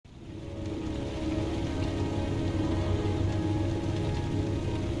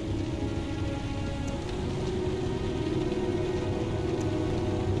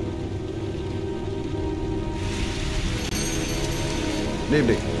Good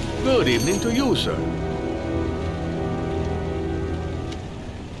evening. Good evening to you, sir.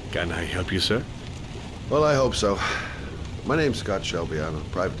 Can I help you, sir? Well, I hope so. My name's Scott Shelby. I'm a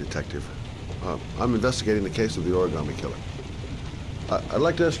private detective. I'm investigating the case of the Origami Killer. I'd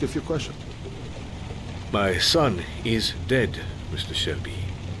like to ask you a few questions. My son is dead, Mr. Shelby.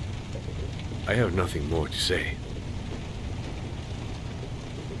 I have nothing more to say.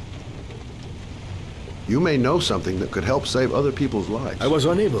 You may know something that could help save other people's lives. I was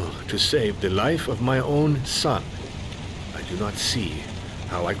unable to save the life of my own son. I do not see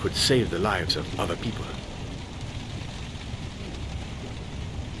how I could save the lives of other people.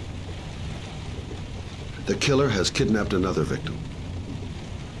 The killer has kidnapped another victim.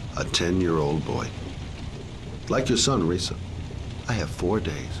 A 10-year-old boy. Like your son, Risa. I have 4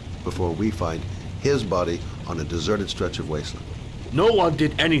 days before we find his body on a deserted stretch of wasteland. No one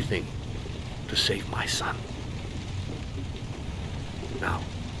did anything to save my son. Now,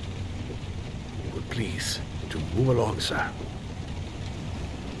 would please to move along, sir.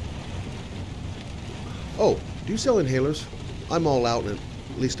 Oh, do you sell inhalers? I'm all out, and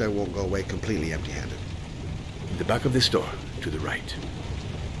at least I won't go away completely empty-handed. In the back of the store, to the right.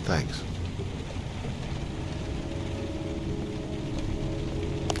 Thanks.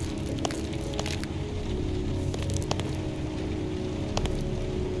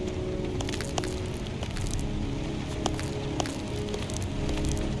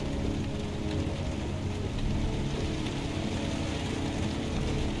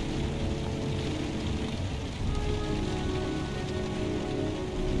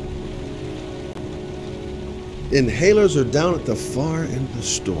 Inhalers are down at the far end of the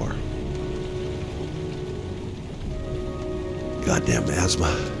store. Goddamn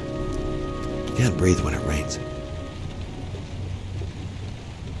asthma. Can't breathe when it rains.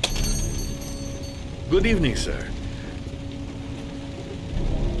 Good evening, sir.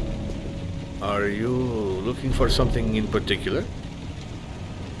 Are you looking for something in particular?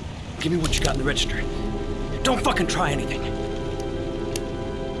 Give me what you got in the register. Don't fucking try anything.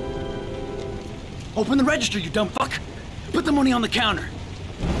 Open the register, you dumb fuck! Put the money on the counter!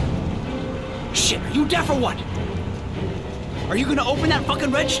 Shit, are you deaf or what? Are you gonna open that fucking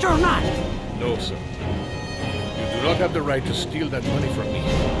register or not? No, sir. You do not have the right to steal that money from me.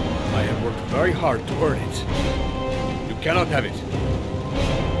 I have worked very hard to earn it. You cannot have it.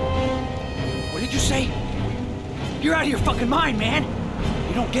 What did you say? You're out of your fucking mind, man!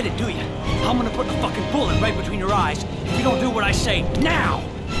 You don't get it, do you? I'm gonna put a fucking bullet right between your eyes if you don't do what I say, now!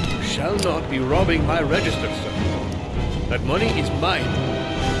 Shall not be robbing my register, sir. That money is mine.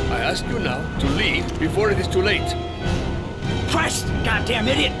 I ask you now to leave before it is too late. Christ, goddamn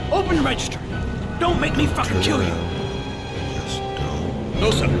idiot! Open the register! Don't make me fucking kill you! Yes, don't.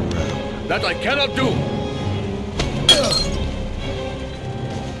 No, sir. That I cannot do.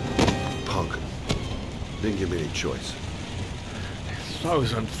 Punk. Didn't give me any choice.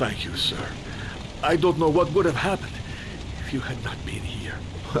 1,000 thank you, sir. I don't know what would have happened if you had not been here.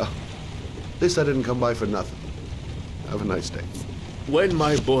 Well, at least I didn't come by for nothing. Have a nice day. When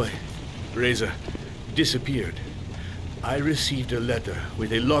my boy, Reza, disappeared, I received a letter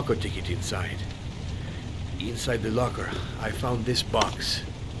with a locker ticket inside. Inside the locker, I found this box.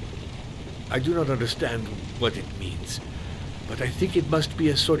 I do not understand what it means, but I think it must be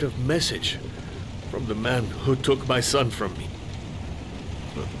a sort of message from the man who took my son from me.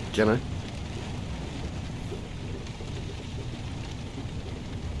 Can I?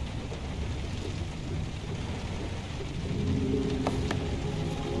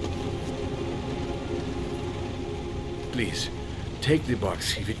 Please, take the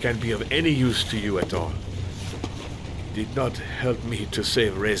box if it can be of any use to you at all. It did not help me to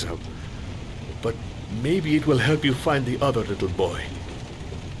save Reza, but maybe it will help you find the other little boy.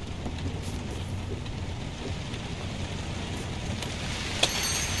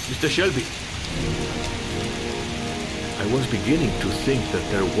 Mr. Shelby, I was beginning to think that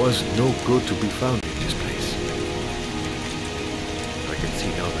there was no good to be found in this place. I can see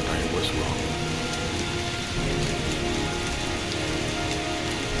now that I was wrong.